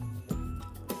it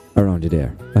around it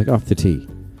there, like off the tee,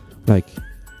 like,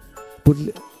 but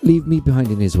leave me behind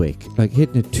in his wake, like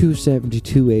hitting a 270,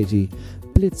 280,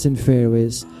 blitzing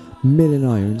fairways, milling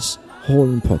irons,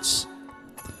 holding putts.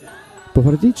 But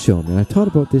what it did show me, and I thought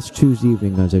about this Tuesday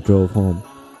evening as I drove home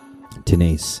to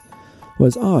Naas,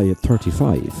 was I, at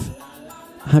 35,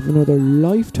 have another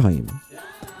lifetime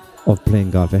of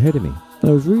playing golf ahead of me. And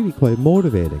it was really quite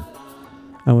motivating.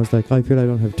 I was like, I feel I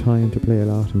don't have time to play a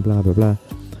lot and blah, blah, blah.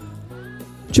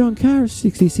 John Carr,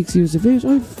 66 years of age.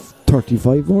 I've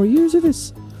 35 more years of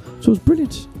this. So it's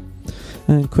brilliant.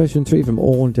 And question 3 from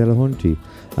Owen Delahunty.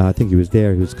 I think he was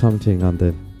there. He was commenting on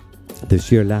the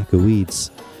sheer lack of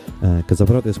weeds. Because I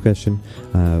put out this question.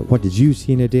 What did you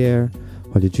see in Adair?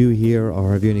 What did you hear?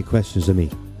 Or have you any questions of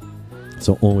me?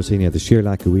 So Owen was saying, the sheer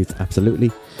lack of weeds.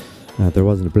 Absolutely. There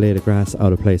wasn't a blade of grass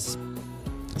out of place.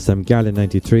 Sam Garland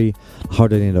 93. How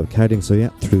did I end up caddying? So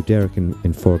through Derek in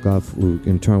 4Golf, who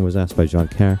in turn was asked by John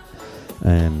Carr.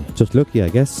 Just lucky, I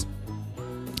guess.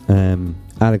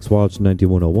 Alex Walsh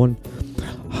 9101.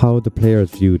 How the players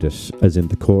viewed it, as in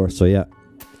the course. So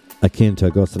akin to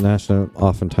Augusta National,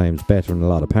 oftentimes better in a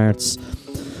lot of parts.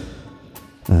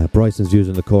 Bryson's views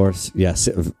on the course, yes,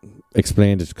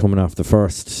 explained it coming off the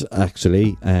first,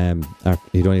 actually.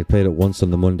 He'd only played it once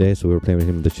on the Monday, so we were playing with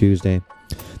him on the Tuesday.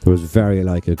 There was very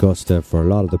like Augusta for a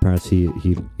lot of the parts.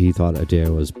 He thought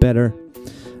Adair was better,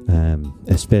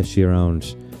 especially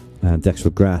around the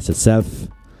actual grass itself.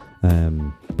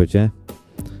 But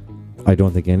I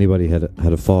don't think anybody had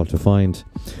a fault to find.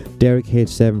 Derek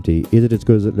H70, is it as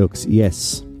good as it looks?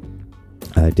 Yes.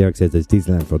 Derek says it's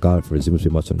Disneyland for golfers. It must be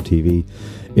much on TV.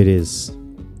 It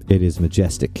is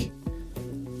majestic,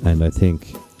 and I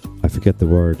think I forget the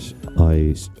word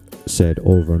I said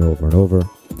over and over and over.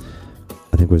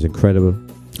 I think it was incredible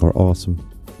or awesome,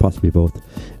 possibly both,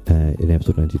 in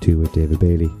episode 92 with David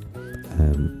Bailey.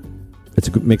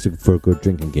 Makes it for a good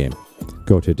drinking game.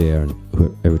 Go to Adair, and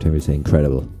every time you say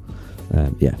incredible,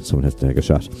 someone has to take a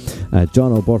shot.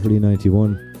 John O'Butterly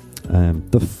 91.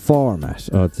 The format.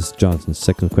 This is Johnson's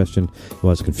second question. He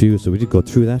was confused, so we did go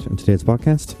through that in today's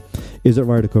podcast. Is it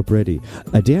Ryder Cup ready?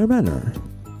 Adair Manor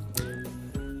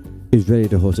is ready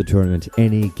to host a tournament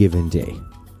any given day.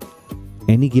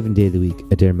 Any given day of the week,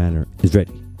 Adair Manor is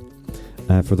ready.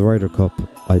 For the Ryder Cup,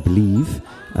 I believe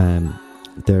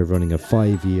they're running a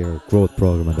 5-year growth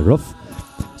program on the rough,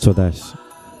 so that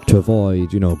to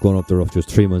avoid, going up the rough just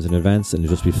 3 months in advance and it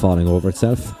just be falling over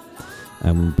itself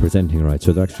and presenting right.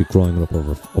 So they're actually growing it up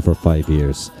over 5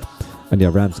 years. And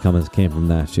Ram's comments came from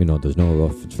that, there's no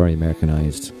rough, it's very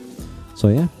Americanized. So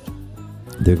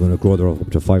they're going to grow the rough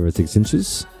up to 5 or 6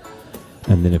 inches.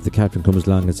 And then if the captain comes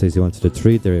along and says he wants it at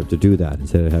 3, they're able to do that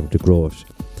instead of having to grow it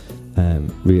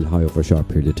real high over a short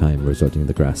period of time, resulting in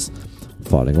the grass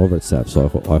falling over itself. So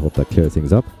I hope that clears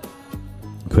things up.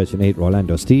 Question 8,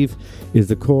 Rolando Steve. Is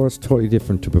the course totally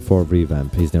different to before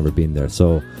revamp? He's never been there.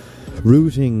 So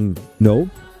routing, no.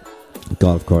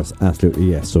 Golf course, absolutely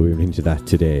yes. So we're into that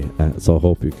today. So I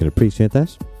hope you can appreciate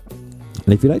that.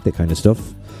 And if you like that kind of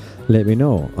stuff, let me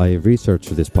know. I have researched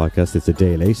for this podcast. It's a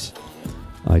day late.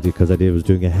 I was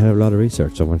doing a hell of a lot of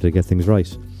research. I wanted to get things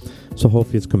right. So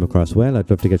hopefully it's come across well. I'd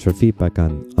love to get your feedback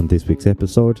on this week's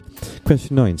episode.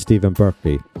 Question 9, Stephen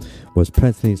Berkeley was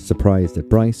pleasantly surprised at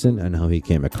Bryson and how he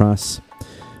came across.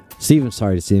 Stephen's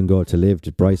sorry to see him go to live.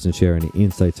 Did Bryson share any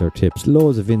insights or tips?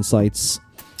 Loads of insights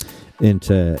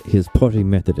into his putting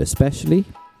method especially.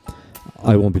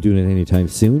 I won't be doing it anytime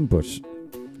soon, but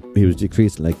he was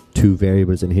decreasing like 2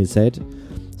 variables in his head.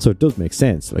 So it does make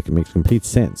sense. Like, it makes complete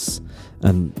sense.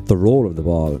 And the roll of the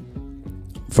ball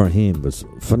for him was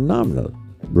phenomenal.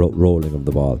 Rolling of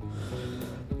the ball.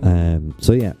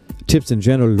 Tips in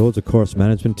general, loads of course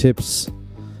management tips.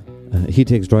 He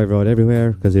takes driver out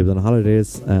everywhere because he was on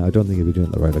holidays. I don't think he'll be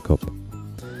doing the Ryder Cup.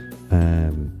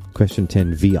 Question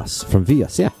 10, Vios. From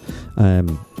Vios,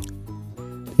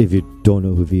 if you don't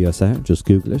know who Vios are, just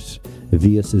Google it.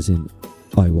 Vios is in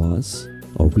I was,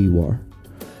 or we were.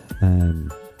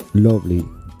 Lovely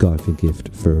golfing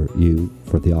gift for you,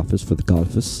 for the office, for the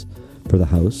golfers, for the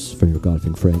house, for your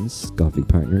golfing friends, golfing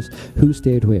partners. Who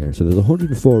stayed where? So there's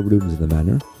 104 rooms in the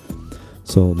manor.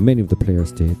 So many of the players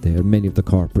stayed there. Many of the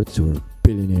corporates who are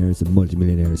billionaires and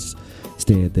multimillionaires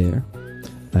stayed there.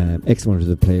 X amount of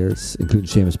the players, including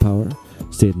Seamus Power,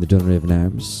 stayed in the Dunraven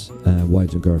Arms.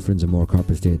 Wives and Girlfriends and more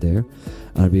corporates stayed there.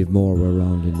 And I believe more were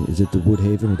around in, is it the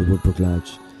Woodhaven or the Woodbrook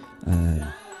Lodge,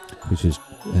 which is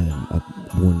at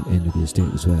one end of the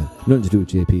estate as well. Nothing to do with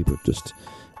JP, but just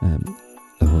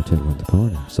a hotel around the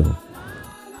corner. So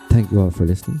thank you all for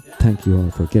listening. Thank you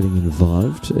all for getting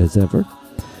involved as ever.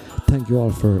 Thank you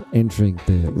all for entering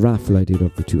the raffle I did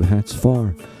of the 2 hats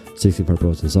for 65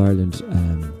 Process Ireland.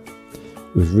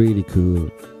 It was really cool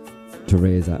to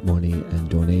raise that money and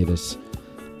donate it.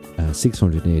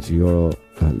 €680,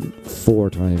 4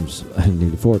 times,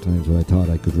 nearly 4 times what I thought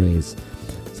I could raise.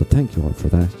 So thank you all for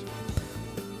that.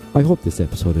 I hope this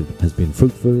episode has been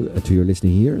fruitful to your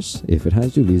listening ears. If it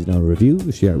has, do leave it on a review,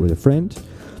 share it with a friend.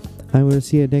 And we'll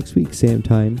see you next week, same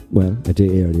time, well, a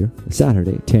day earlier,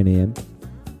 Saturday, 10 a.m,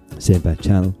 same back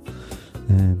channel.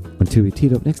 Until we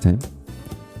tee up next time,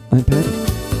 I'm Paddy.